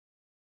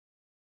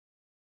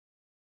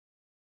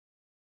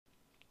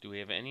Do we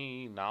have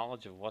any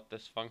knowledge of what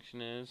this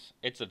function is?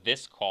 It's a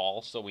this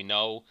call, so we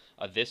know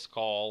a this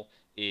call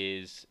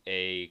is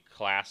a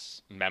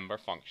class member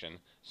function.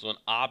 So an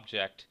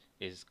object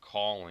is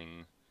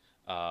calling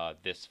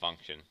this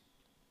function.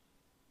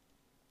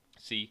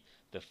 See,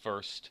 the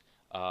first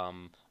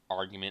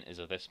argument is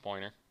a this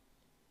pointer.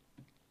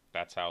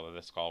 That's how the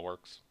this call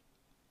works.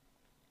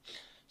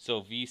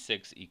 So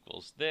v6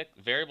 equals this,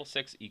 variable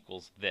 6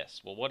 equals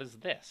this. Well, what is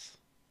this?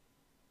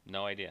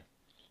 No idea.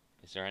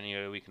 Is there any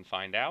way we can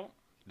find out?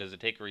 Does it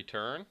take a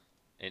return?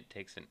 It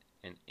takes an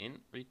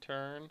int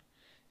return.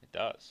 It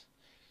does.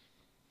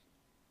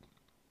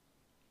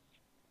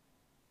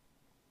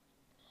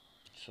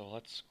 So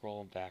let's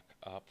scroll back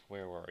up.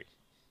 Where were we?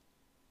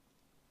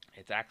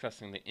 It's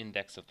accessing the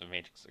index of the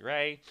matrix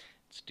array.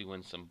 It's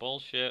doing some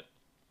bullshit.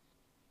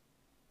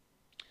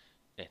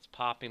 It's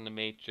popping the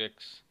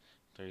matrix.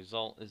 The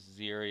result is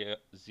 0,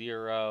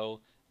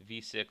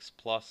 v6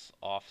 plus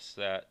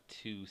offset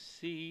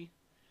 2c.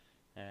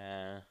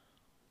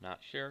 Not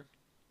sure.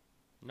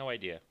 No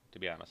idea, to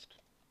be honest.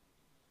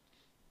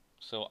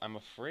 So I'm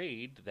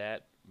afraid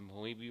that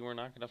maybe we're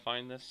not going to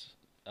find this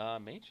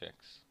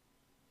matrix.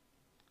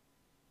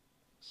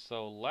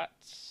 So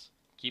let's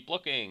keep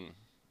looking,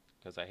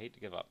 because I hate to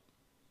give up.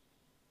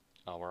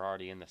 Oh, we're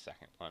already in the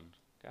second one.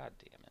 God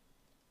damn it.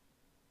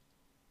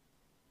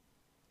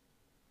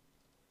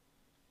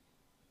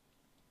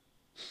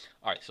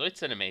 Alright, so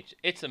it's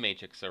a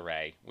matrix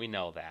array. We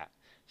know that.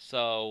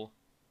 So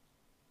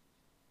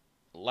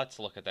let's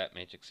look at that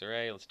matrix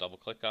array. Let's double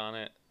click on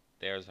it.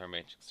 There's our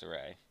matrix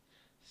array.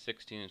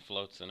 16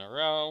 floats in a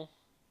row.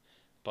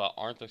 But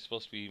aren't there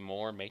supposed to be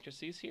more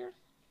matrices here?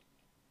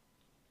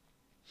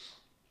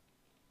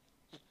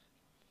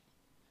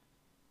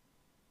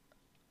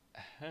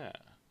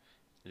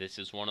 This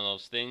is one of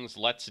those things.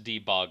 Let's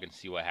debug and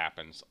see what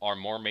happens. Are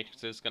more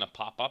matrices going to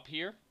pop up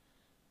here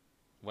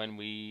when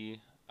we...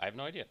 I have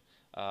no idea.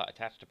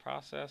 Attach to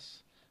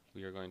process.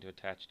 We are going to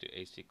attach to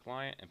AC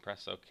client and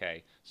press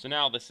OK. So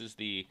now this is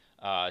the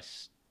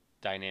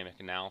dynamic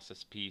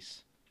analysis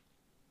piece.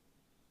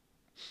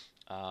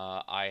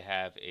 I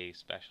have a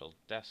special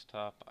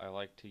desktop I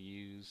like to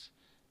use.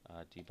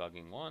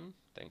 Debugging 1.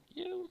 Thank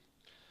you.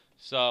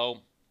 So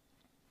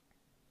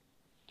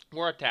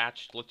we're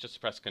attached. Let's just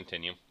press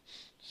continue.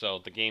 So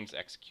the game's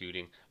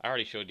executing. I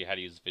already showed you how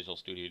to use Visual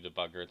Studio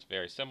Debugger. It's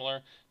very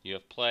similar. You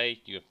have play,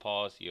 you have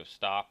pause, you have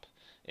stop.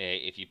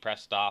 If you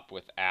press stop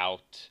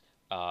without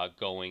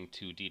going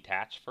to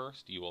detach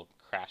first, you will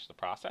crash the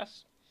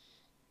process.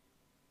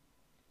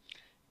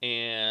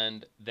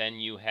 And then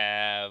you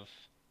have,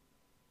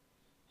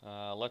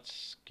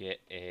 let's get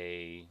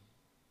a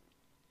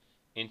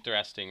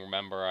interesting,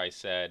 remember I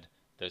said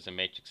there's a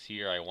matrix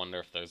here. I wonder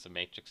if there's a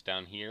matrix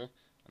down here.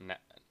 And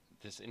that,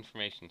 this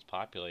information's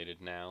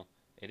populated now.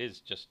 It is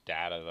just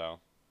data though.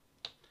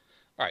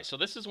 Alright, so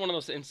this is one of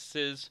those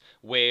instances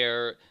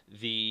where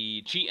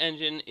the cheat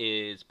engine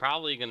is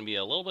probably going to be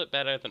a little bit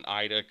better than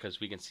IDA because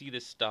we can see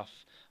this stuff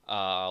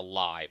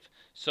live.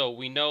 So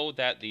we know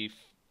that the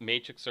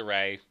matrix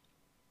array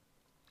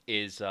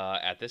is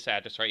at this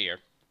address right here.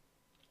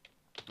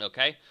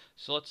 Okay,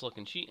 so let's look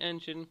in cheat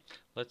engine.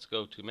 Let's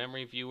go to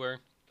memory viewer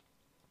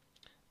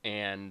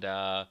and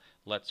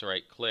let's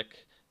right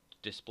click,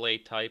 display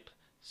type,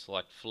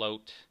 select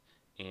float,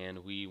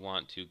 and we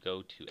want to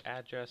go to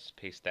address,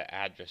 paste that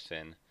address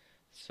in.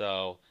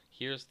 So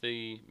here's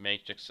the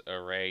matrix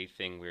array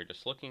thing we were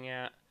just looking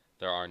at.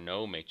 There are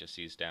no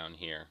matrices down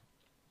here.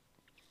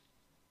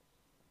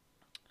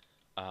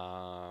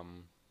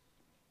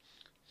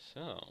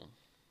 So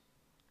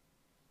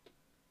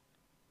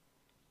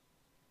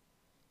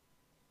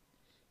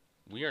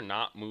we are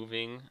not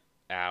moving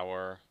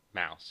our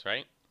mouse,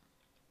 right?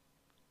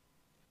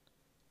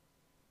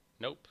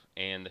 Nope,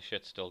 and the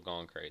shit's still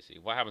going crazy.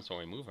 What happens when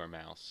we move our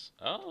mouse?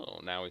 Oh,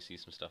 now we see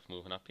some stuff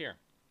moving up here.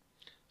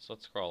 So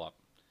let's scroll up.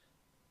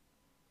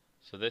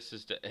 So this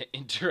is the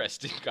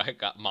interesting guy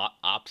got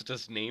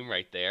Opta's name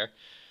right there.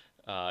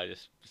 I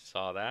just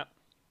saw that.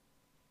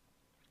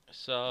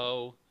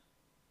 So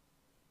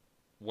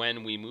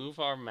when we move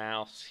our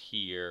mouse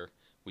here,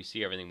 we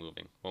see everything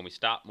moving. When we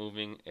stop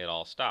moving, it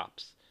all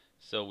stops.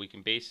 So we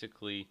can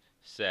basically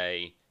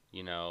say,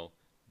 you know,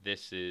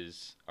 this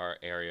is our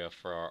area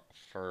for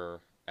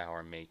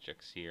our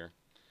matrix here.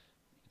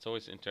 It's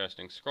always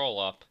interesting. Scroll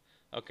up.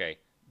 Okay,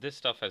 this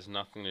stuff has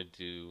nothing to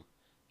do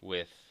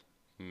with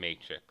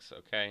matrix,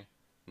 okay?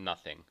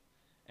 Nothing.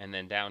 And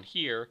then down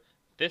here,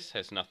 this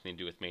has nothing to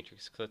do with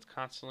matrix because it's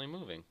constantly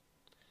moving.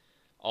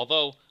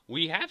 Although,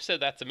 we have said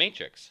that's a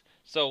matrix.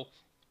 So,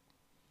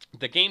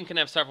 the game can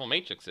have several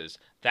matrices.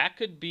 That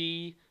could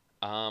be,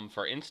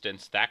 for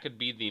instance, that could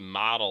be the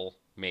model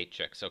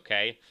matrix,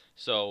 okay?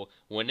 So,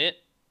 when it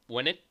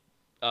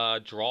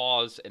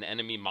draws an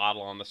enemy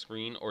model on the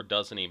screen or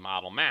does any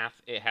model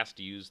math, it has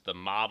to use the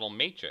model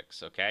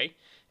matrix, okay?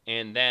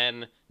 And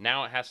then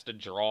now it has to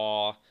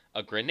draw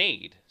a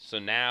grenade. So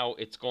now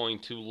it's going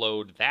to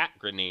load that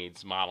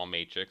grenade's model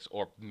matrix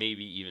or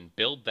maybe even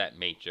build that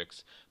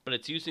matrix, but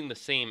it's using the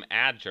same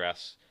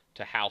address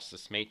to house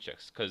this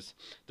matrix, because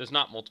there's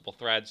not multiple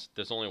threads,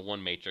 there's only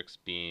one matrix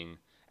being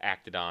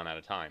acted on at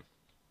a time.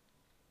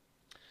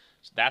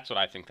 So that's what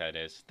I think that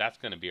is. That's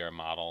going to be our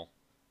model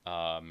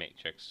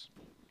matrix,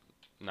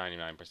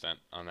 99%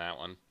 on that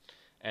one.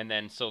 And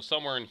then so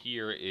somewhere in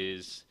here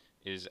is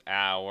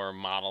our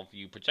model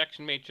view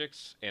projection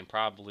matrix and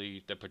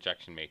probably the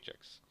projection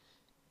matrix.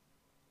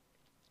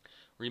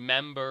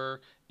 Remember,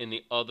 in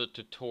the other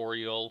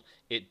tutorial,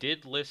 it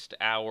did list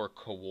our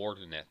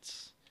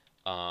coordinates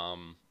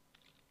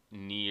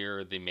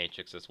near the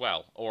matrix as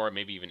well, or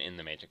maybe even in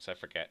the matrix, I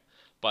forget.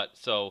 But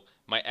so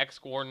my x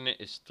coordinate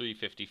is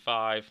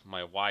 355,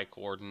 my y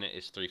coordinate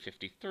is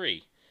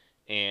 353,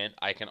 and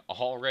I can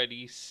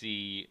already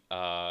see,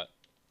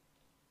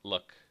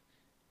 look,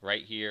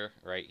 right here,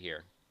 right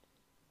here.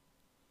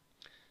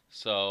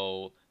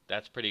 So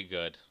that's pretty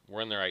good.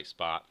 We're in the right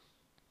spot.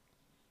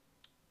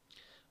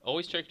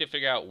 Always tricky to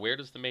figure out where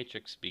does the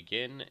matrix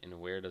begin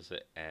and where does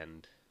it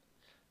end.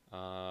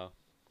 I'm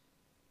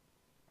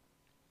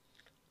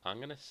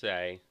going to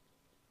say,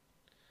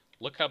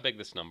 look how big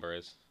this number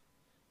is.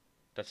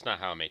 That's not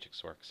how a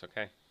matrix works,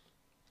 okay?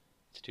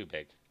 It's too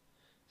big.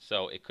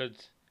 So it could,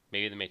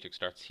 maybe the matrix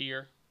starts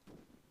here.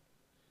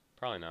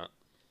 Probably not.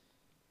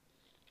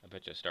 I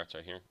bet you it starts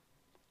right here.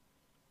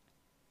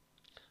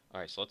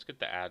 Alright, so let's get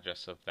the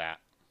address of that.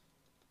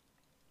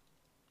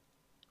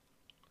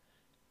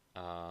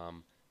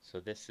 So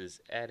this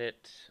is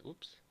edit,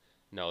 oops.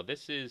 No,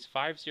 this is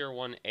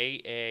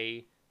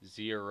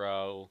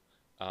 501AA0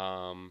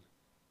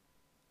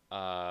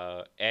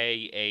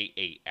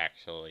 AA8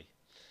 actually.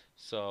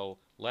 So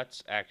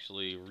let's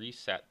actually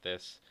reset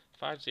this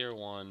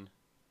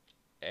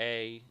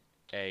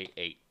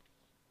 501AA8.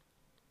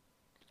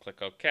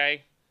 Click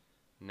OK.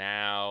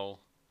 Now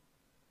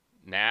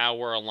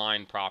we're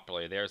aligned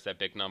properly. There's that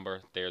big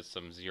number. There's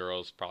some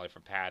zeros probably for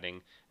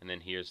padding, and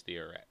then here's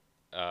the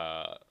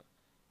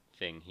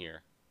thing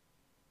here.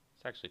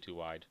 It's actually too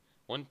wide.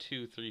 1,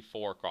 2, 3,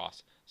 4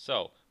 across.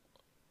 So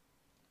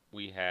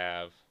we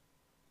have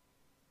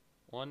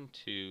 1,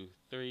 2,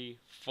 3,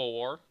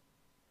 4.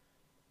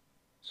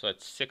 So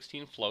it's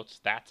 16 floats.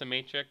 That's a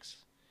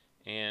matrix,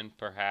 and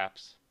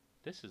perhaps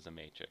this is a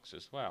matrix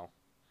as well.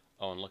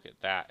 Oh, and look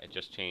at that. It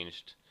just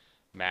changed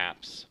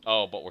maps.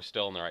 Oh, but we're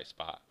still in the right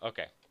spot.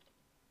 Okay.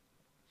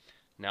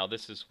 Now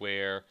this is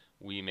where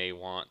we may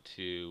want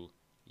to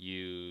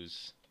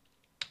use,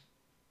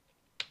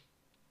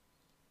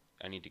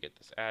 I need to get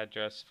this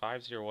address,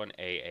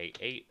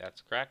 501AA8,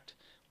 that's correct.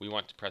 We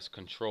want to press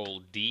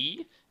Control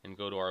D and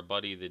go to our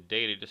buddy the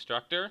data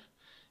destructor.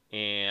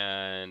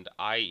 And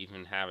I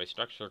even have a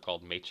structure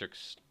called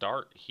matrix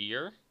start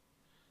here.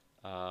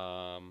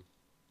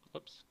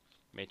 Whoops,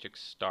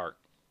 matrix start.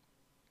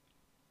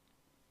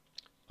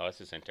 Oh, this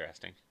is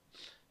interesting.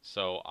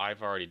 So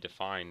I've already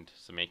defined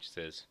some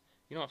matrices.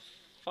 You know what?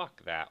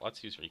 Fuck that.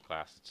 Let's use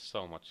reclass. It's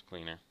so much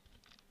cleaner.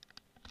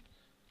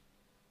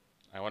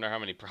 I wonder how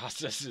many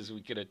processes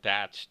we could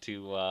attach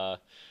to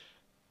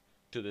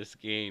this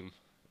game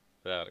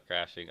without it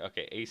crashing.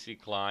 Okay, AC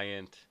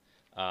client.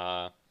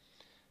 That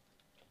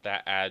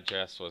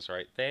address was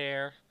right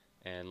there.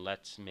 And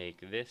let's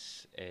make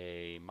this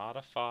a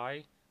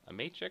modify a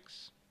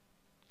matrix.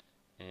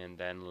 And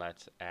then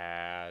let's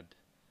add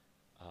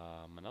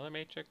another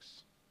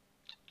matrix.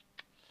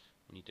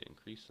 We need to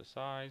increase the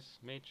size,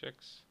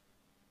 matrix,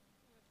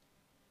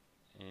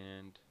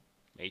 and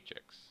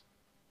matrix.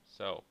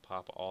 So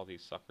pop all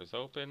these suckers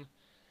open.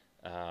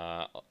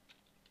 That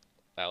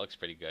looks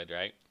pretty good,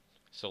 right?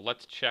 So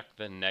let's check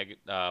the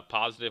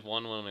positive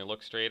one when we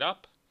look straight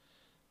up.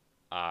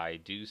 I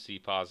do see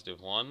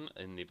positive 1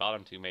 in the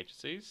bottom two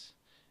matrices.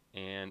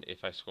 And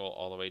if I scroll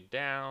all the way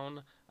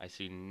down, I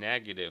see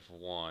negative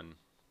 1.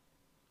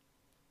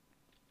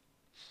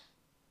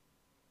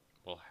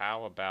 Well,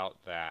 how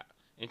about that?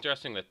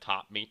 Interesting, the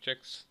top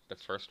matrix, the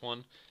first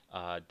one,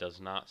 does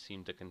not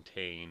seem to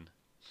contain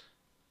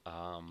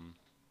a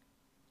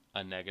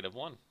negative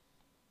 1.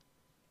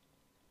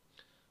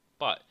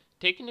 But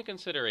take into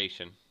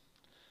consideration,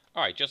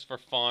 alright, just for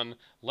fun,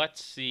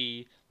 let's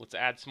see, let's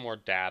add some more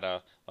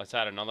data. Let's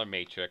add another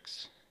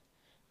matrix,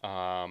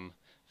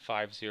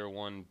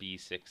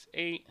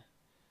 501B68,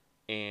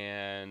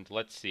 and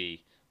let's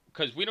see,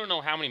 because we don't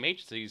know how many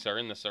matrices are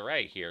in this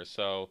array here,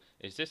 so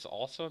is this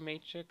also a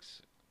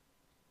matrix?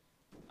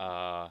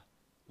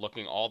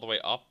 Looking all the way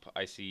up,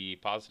 I see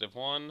positive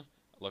 1.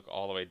 Look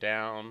all the way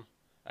down,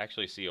 I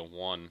actually see a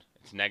 1.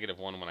 It's negative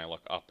 1 when I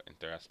look up,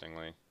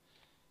 interestingly.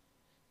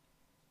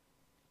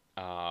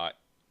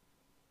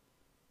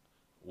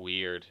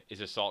 Weird.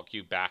 Is a salt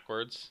cube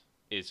backwards?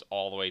 Is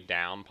all the way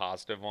down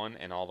positive 1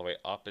 and all the way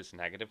up is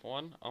negative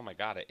 1? Oh my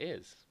god, it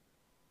is.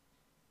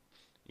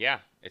 Yeah,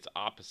 it's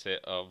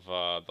opposite of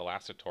the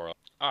last tutorial.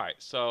 Alright,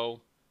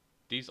 so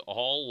these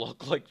all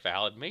look like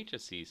valid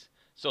matrices.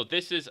 So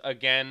this is,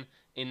 again,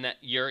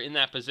 you're in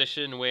that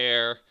position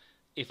where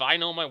if I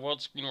know my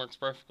world screen works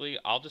perfectly,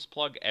 I'll just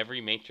plug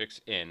every matrix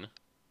in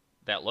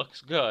that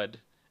looks good,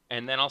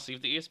 and then I'll see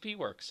if the ESP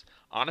works.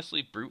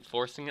 Honestly, brute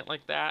forcing it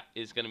like that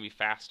is going to be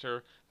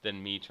faster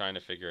than me trying to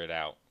figure it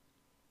out.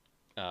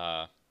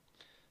 Uh,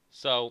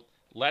 so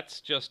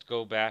let's just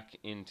go back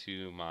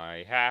into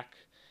my hack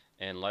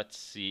and let's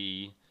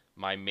see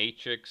my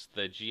matrix.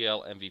 The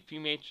GL MVP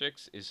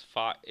matrix is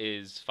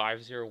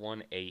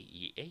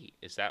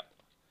 501AE8.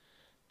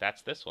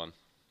 That's this one?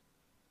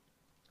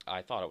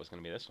 I thought it was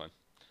going to be this one.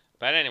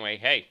 But anyway,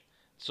 hey,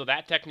 so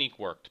that technique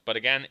worked. But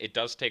again, it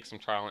does take some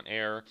trial and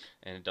error,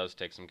 and it does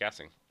take some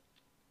guessing.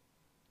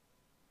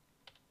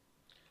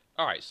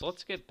 All right, so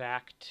let's get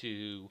back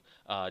to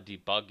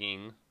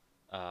debugging,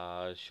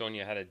 showing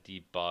you how to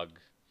debug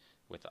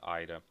with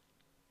IDA.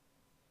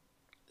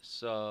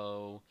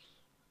 So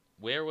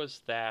where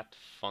was that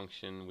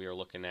function we were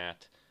looking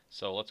at?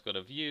 So let's go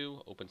to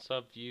View, Open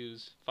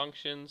Subviews,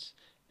 Functions,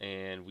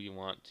 and we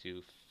want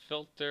to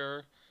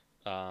filter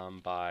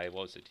by,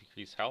 what was it,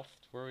 decrease health,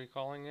 were we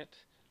calling it?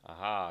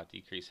 Aha,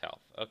 decrease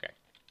health. Okay.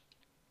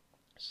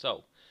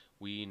 So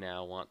we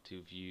now want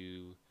to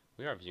view,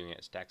 we are viewing it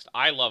as text.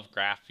 I love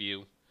graph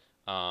view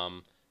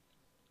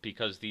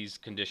because these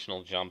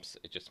conditional jumps,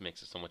 it just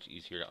makes it so much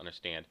easier to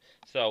understand.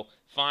 So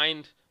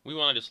we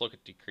want to just look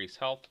at decrease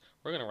health.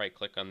 We're going to right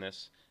click on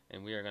this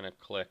and we are going to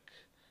click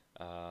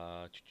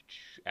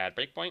add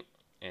breakpoint.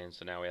 And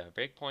so now we have a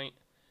breakpoint.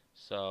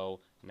 So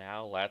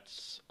now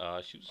let's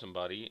shoot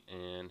somebody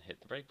and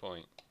hit the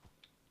breakpoint.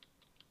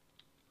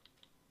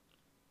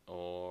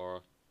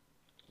 Or,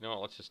 you know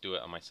what, let's just do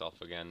it on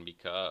myself again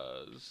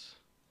because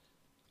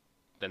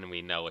then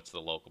we know it's the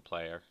local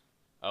player.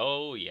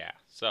 Oh yeah,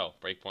 so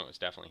breakpoint was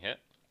definitely hit.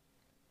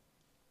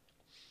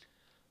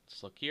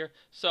 Let's look here.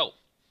 So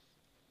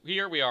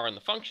here we are in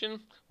the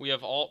function. We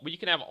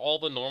can have all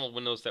the normal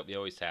windows that we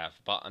always have,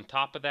 but on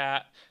top of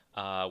that,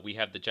 we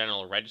have the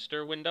general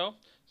register window,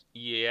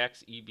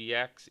 EAX,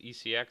 EBX,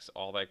 ECX,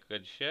 all that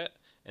good shit,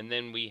 and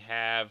then we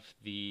have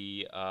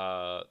the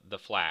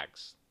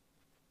flags,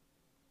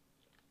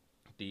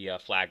 the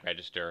flag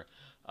register.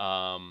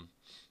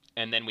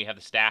 And then we have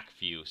the stack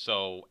view.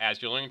 So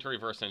as you're learning to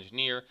reverse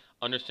engineer,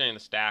 understanding the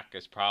stack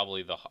is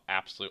probably the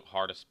absolute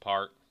hardest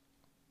part.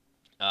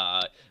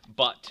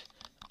 But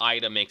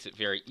IDA makes it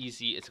very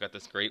easy. It's got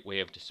this great way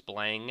of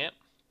displaying it.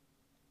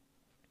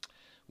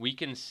 We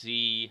can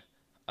see,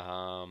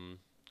 so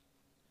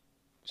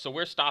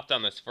we're stopped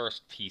on this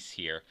first piece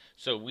here.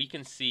 So we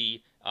can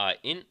see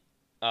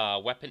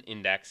weapon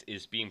index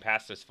is being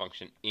passed this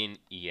function in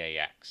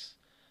EAX.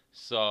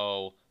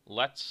 So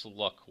let's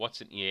look. What's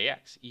an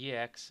EAX?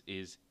 EAX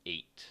is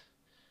 8.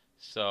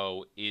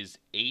 So is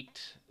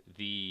 8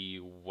 the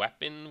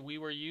weapon we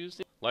were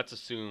using? Let's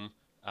assume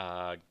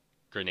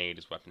grenade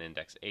is weapon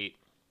index 8.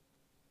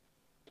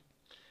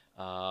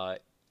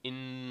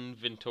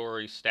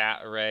 Inventory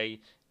stat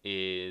array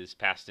is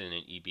passed in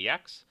an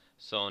EBX.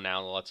 So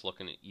now let's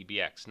look at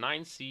EBX.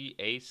 9C,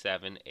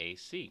 A7,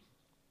 AC.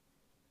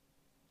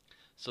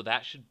 So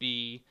that should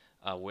be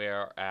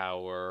where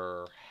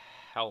our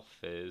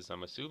health is,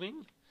 I'm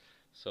assuming.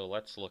 So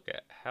let's look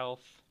at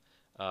health.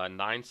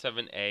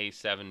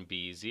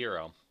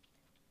 97A7B0.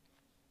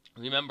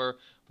 Remember,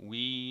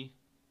 B0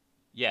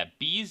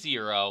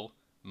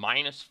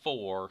 minus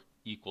 4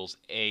 equals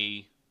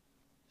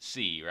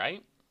AC,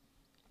 right?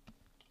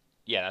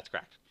 Yeah, that's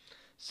correct.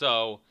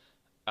 So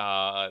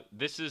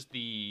this is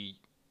the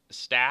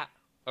stat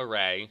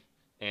array,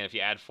 and if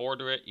you add 4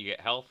 to it, you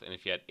get health, and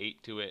if you add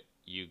 8 to it,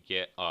 you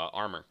get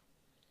armor.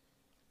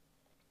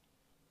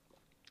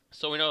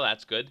 So we know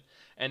that's good.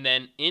 And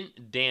then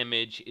int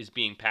damage is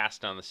being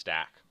passed on the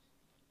stack.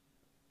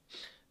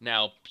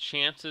 Now,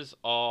 chances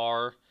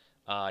are,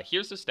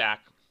 here's the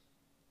stack.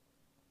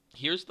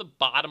 Here's the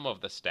bottom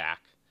of the stack.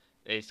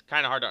 It's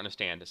kind of hard to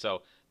understand.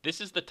 So this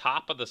is the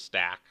top of the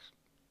stack.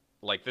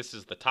 Like this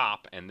is the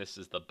top and this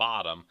is the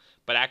bottom.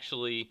 But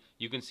actually,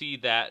 you can see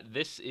that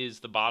this is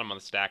the bottom of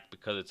the stack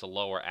because it's a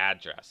lower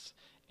address.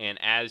 And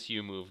as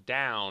you move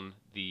down,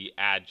 the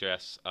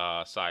address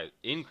size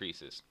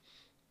increases.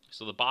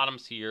 So the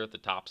bottom's here, the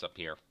top's up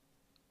here.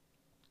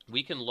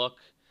 We can look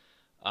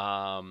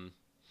at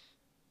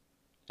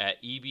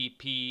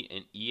EBP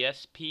and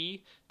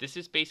ESP. This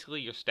is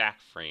basically your stack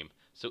frame.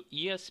 So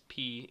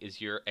ESP is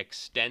your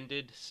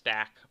extended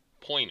stack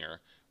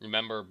pointer.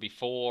 Remember,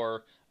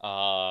 before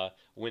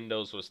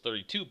Windows was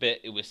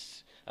 32-bit, it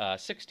was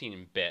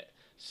 16-bit.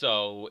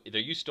 So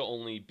there used to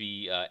only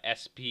be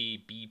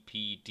SP,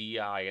 BP,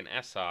 DI, and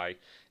SI.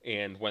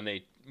 And when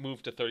they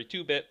moved to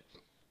 32-bit,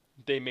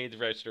 they made the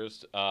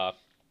registers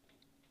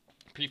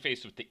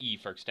prefaced with the E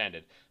for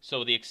extended.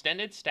 So the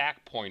extended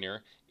stack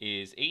pointer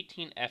is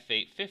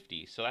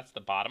 18F850. So that's the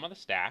bottom of the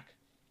stack,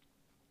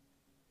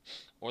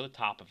 or the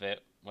top of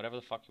it, whatever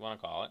the fuck you want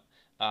to call it.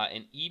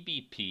 And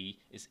EBP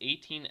is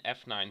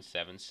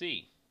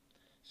 18F97C.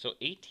 So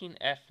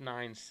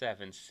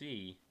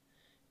 18F97C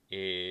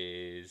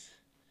is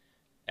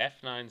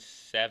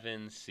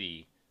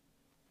F97C.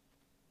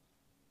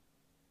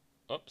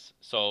 Oops.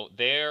 So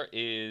there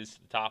is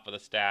the top of the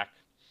stack,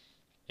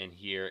 and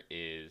here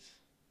is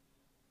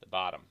the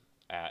bottom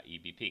at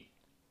EBP.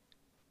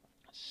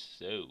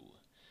 So,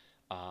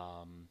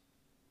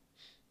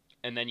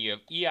 and then you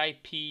have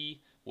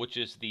EIP, which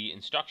is the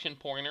instruction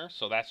pointer.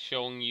 So that's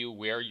showing you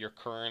where your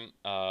current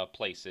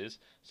place is.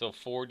 So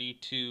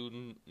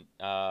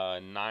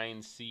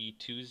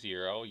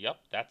 429C20. Yep,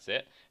 that's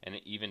it. And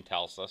it even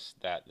tells us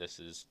that this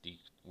is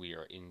we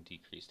are in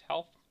decreased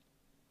health.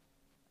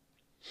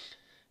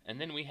 And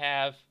then we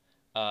have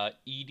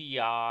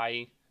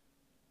EDI,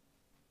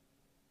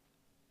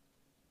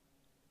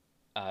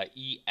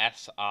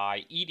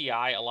 ESI. EDI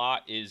a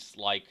lot is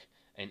like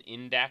an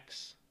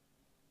index,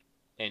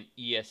 and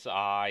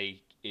ESI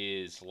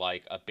is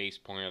like a base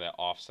pointer that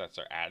offsets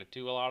are added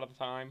to a lot of the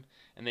time.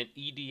 And then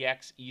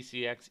EDX,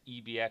 ECX,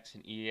 EBX,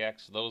 and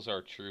EX, those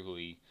are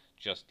truly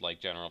just like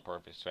general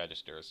purpose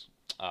registers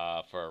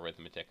for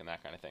arithmetic and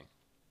that kind of thing.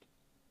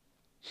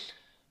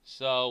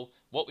 So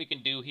what we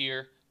can do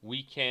here,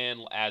 we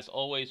can, as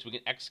always, we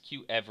can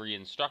execute every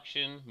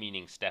instruction,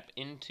 meaning step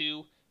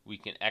into. We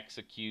can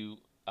execute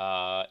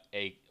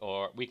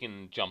or we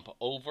can jump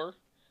over.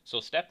 So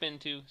step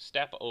into,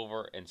 step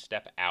over, and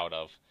step out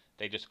of.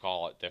 They just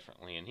call it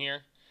differently in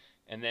here.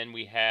 And then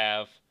we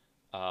have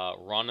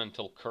run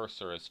until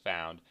cursor is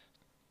found.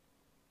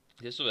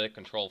 This is where the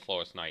control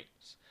flow is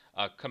nice.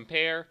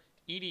 Compare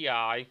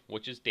EDI,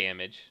 which is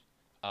damage,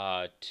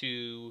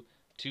 to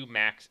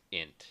max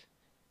int.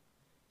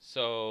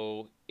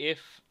 So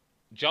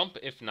jump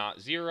if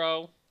not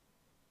 0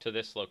 to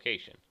this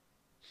location.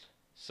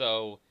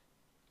 So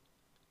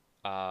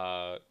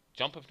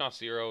jump if not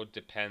 0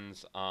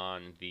 depends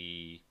on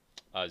the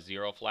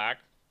 0 flag,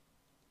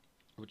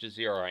 which is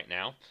 0 right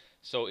now.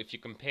 So if you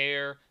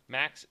compare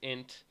max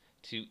int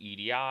to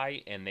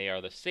EDI and they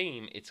are the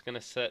same, it's going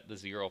to set the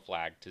 0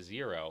 flag to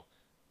 0.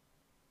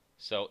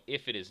 So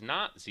if it is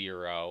not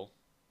 0,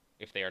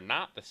 if they are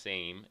not the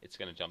same, it's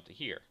going to jump to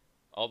here.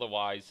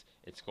 Otherwise,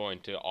 it's going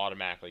to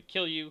automatically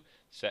kill you,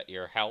 set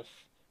your health.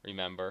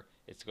 Remember,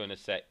 it's going to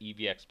set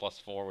EBX plus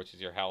 4, which is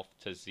your health,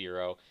 to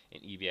 0,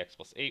 and EBX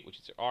plus 8, which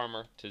is your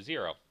armor, to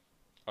 0.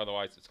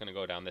 Otherwise, it's going to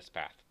go down this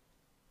path.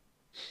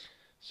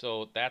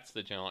 So that's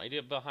the general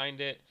idea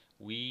behind it.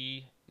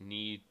 We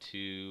need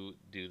to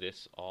do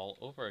this all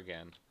over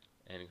again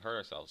and hurt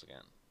ourselves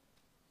again.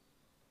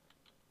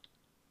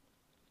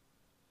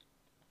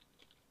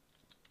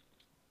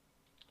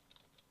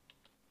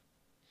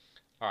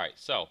 Alright,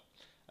 so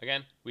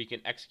again, we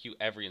can execute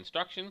every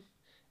instruction,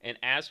 and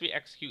as we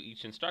execute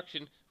each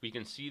instruction, we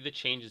can see the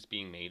changes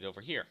being made over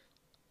here.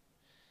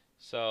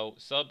 So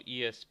sub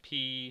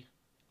ESP,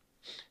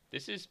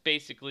 this is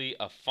basically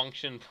a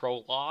function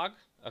prologue,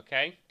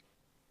 okay?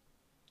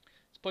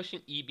 It's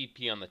pushing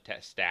EBP on the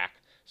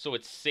stack, so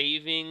it's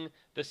saving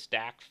the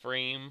stack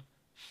frame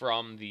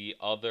from the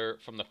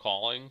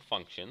calling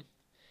function.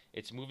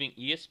 It's moving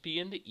ESP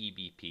into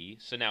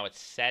EBP, so now it's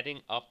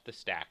setting up the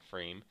stack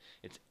frame.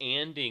 It's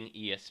ANDing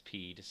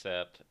ESP to set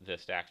up the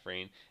stack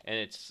frame, and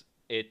it's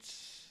I'm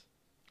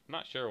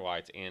not sure why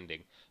it's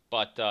ANDing,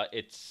 but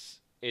it's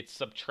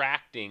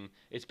subtracting.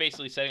 It's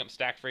basically setting up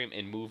stack frame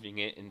and moving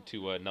it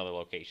into another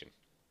location.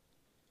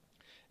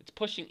 It's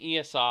pushing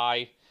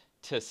ESI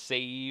to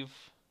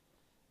save.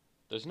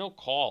 There's no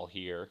call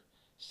here,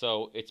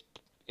 so it's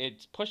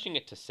pushing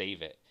it to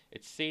save it.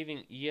 It's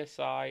saving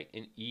ESI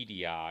and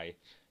EDI.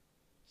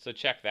 So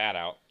check that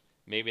out.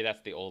 Maybe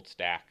that's the old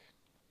stack.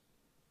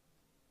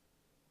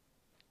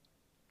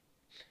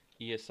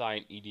 ESI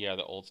and EDI are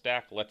the old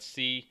stack. Let's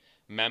see.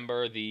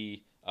 Remember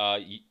the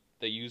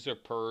user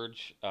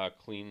purge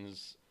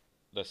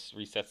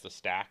resets the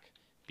stack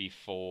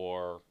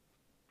before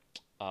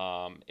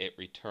it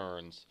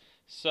returns.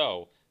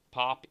 So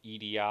pop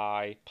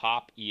EDI,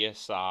 pop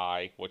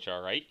ESI, which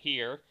are right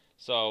here.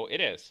 So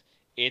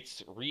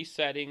it's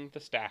resetting the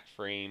stack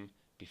frame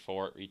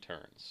before it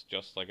returns,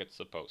 just like it's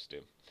supposed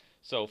to.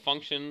 So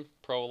function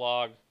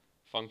prologue,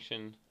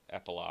 function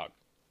epilogue.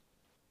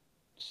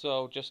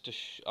 So just to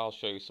I'll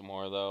show you some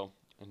more though,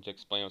 and to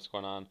explain what's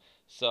going on.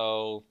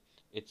 So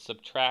it's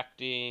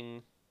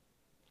subtracting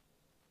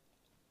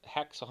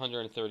hex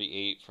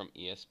 138 from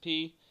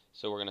ESP.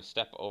 So we're going to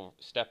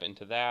step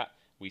into that.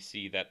 We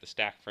see that the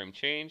stack frame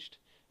changed.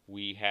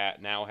 We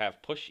now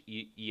have push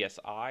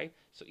ESI.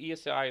 So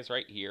ESI is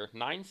right here,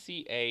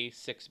 9CA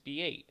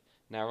 6B8.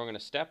 Now we're going to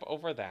step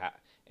over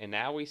that, and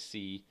now we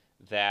see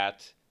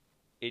that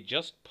it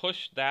just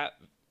pushed that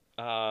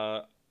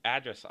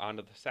address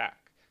onto the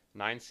stack,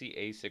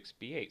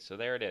 9CA6B8. So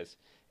there it is.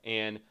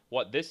 And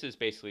what this is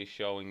basically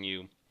showing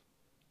you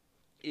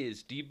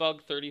is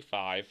debug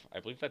 35. I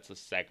believe that's a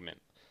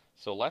segment.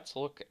 So let's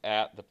look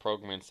at the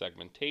program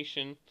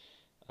segmentation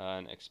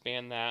and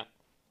expand that.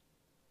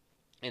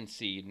 And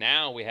see,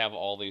 now we have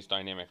all these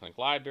dynamic link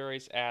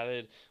libraries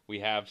added.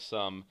 We have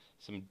some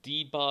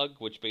debug,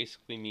 which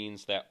basically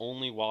means that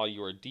only while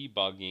you are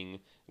debugging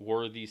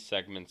were these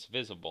segments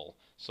visible.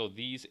 So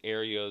these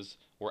areas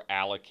were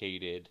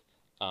allocated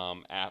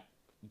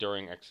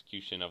during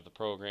execution of the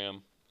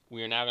program.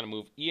 We are now going to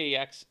move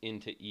EAX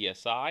into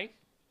ESI.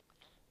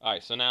 All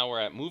right, so now we're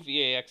at move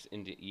EAX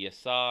into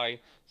ESI.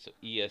 So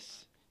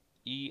EAX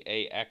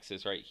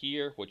is right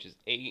here, which is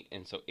 8,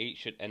 and so 8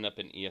 should end up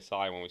in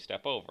ESI when we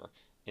step over.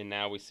 And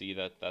now we see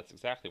that that's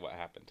exactly what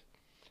happened.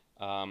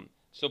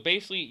 So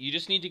basically, you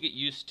just need to get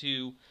used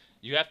to,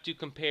 you have to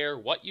compare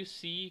what you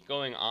see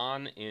going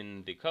on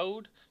in the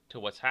code to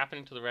what's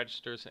happening to the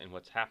registers and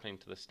what's happening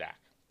to the stack.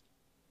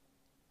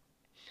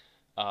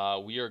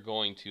 We are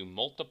going to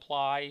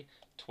multiply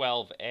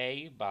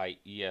 12A by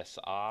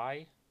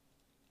ESI.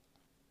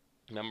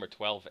 Remember,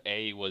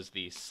 12A was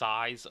the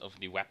size of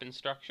the weapon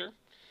structure,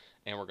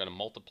 and we're going to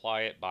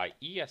multiply it by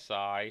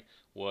ESI,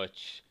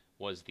 which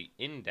was the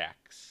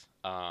index,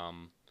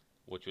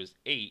 which was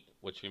 8,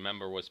 which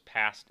remember was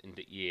passed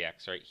into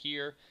EAX right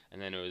here,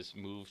 and then it was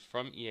moved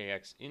from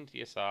EAX into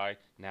ESI,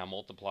 now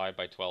multiplied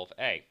by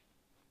 12A.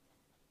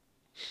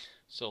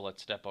 So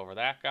let's step over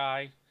that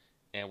guy,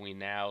 and we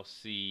now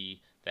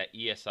see that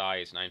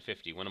ESI is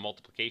 950. When a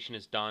multiplication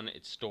is done,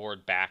 it's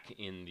stored back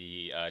in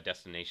the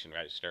destination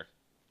register.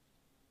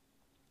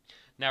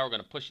 Now we're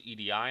going to push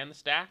EDI on the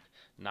stack,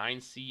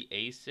 9C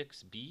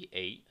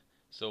A6B8.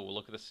 So we'll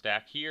look at the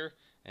stack here,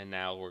 and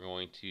now we're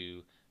going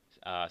to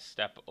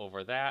step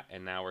over that,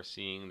 and now we're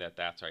seeing that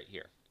that's right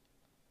here.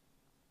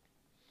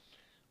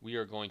 We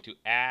are going to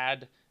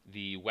add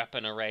the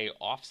weapon array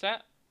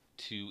offset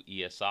to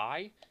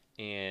ESI,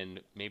 and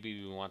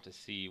maybe we want to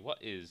see what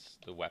is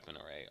the weapon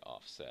array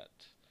offset.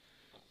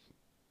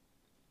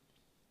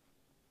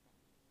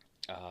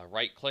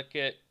 Right-click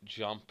it,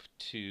 jump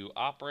to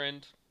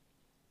operand,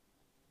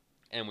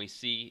 and we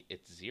see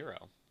it's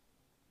 0.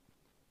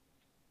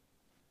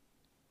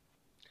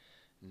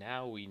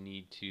 Now we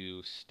need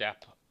to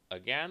step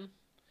again.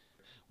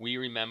 We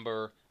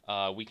remember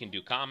we can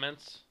do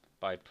comments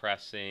by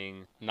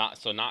pressing not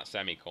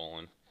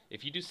semicolon.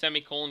 If you do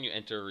semicolon, you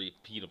enter a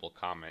repeatable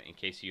comment in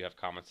case you have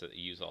comments that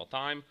you use all the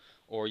time,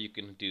 or you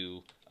can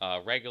do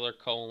regular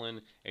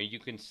colon, and you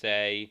can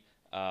say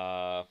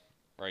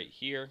right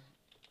here,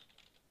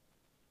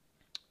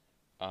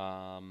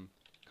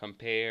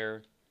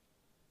 compare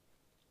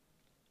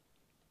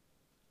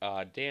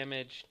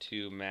damage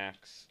to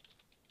max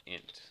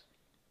int.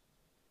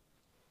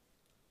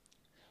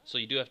 So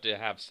you do have to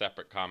have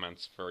separate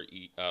comments for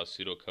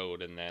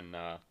pseudocode and then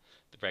the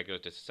regular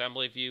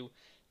disassembly view.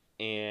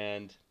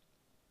 And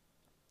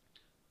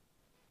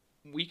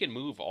we can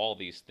move all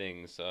these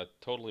things,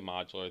 totally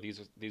modular.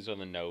 These are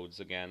the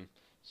nodes again.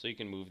 So you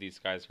can move these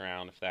guys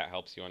around if that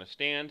helps you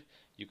understand.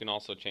 You can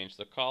also change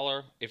the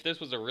color. If this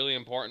was a really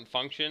important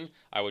function,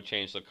 I would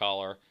change the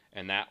color,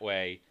 and that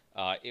way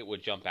it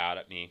would jump out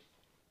at me.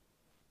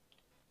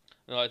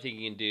 Another thing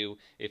you can do,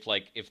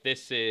 if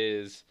this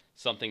is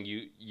something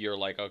you're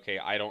like, okay,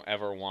 I don't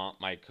ever want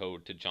my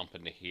code to jump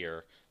into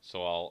here,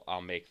 so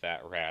I'll make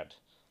that red.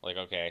 Like,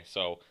 okay,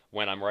 so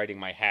when I'm writing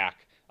my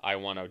hack, I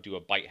want to do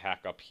a byte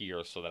hack up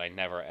here so that I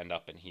never end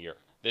up in here.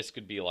 This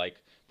could be like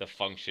the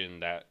function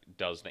that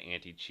does the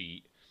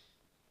anti-cheat,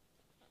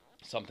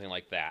 something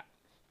like that.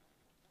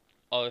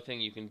 Other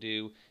thing you can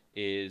do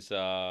is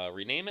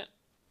rename it.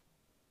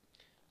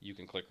 You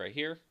can click right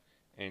here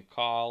and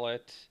call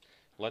it,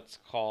 let's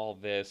call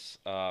this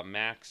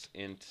max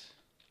int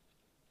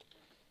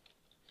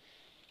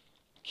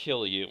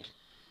kill you.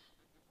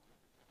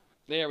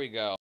 There we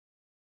go.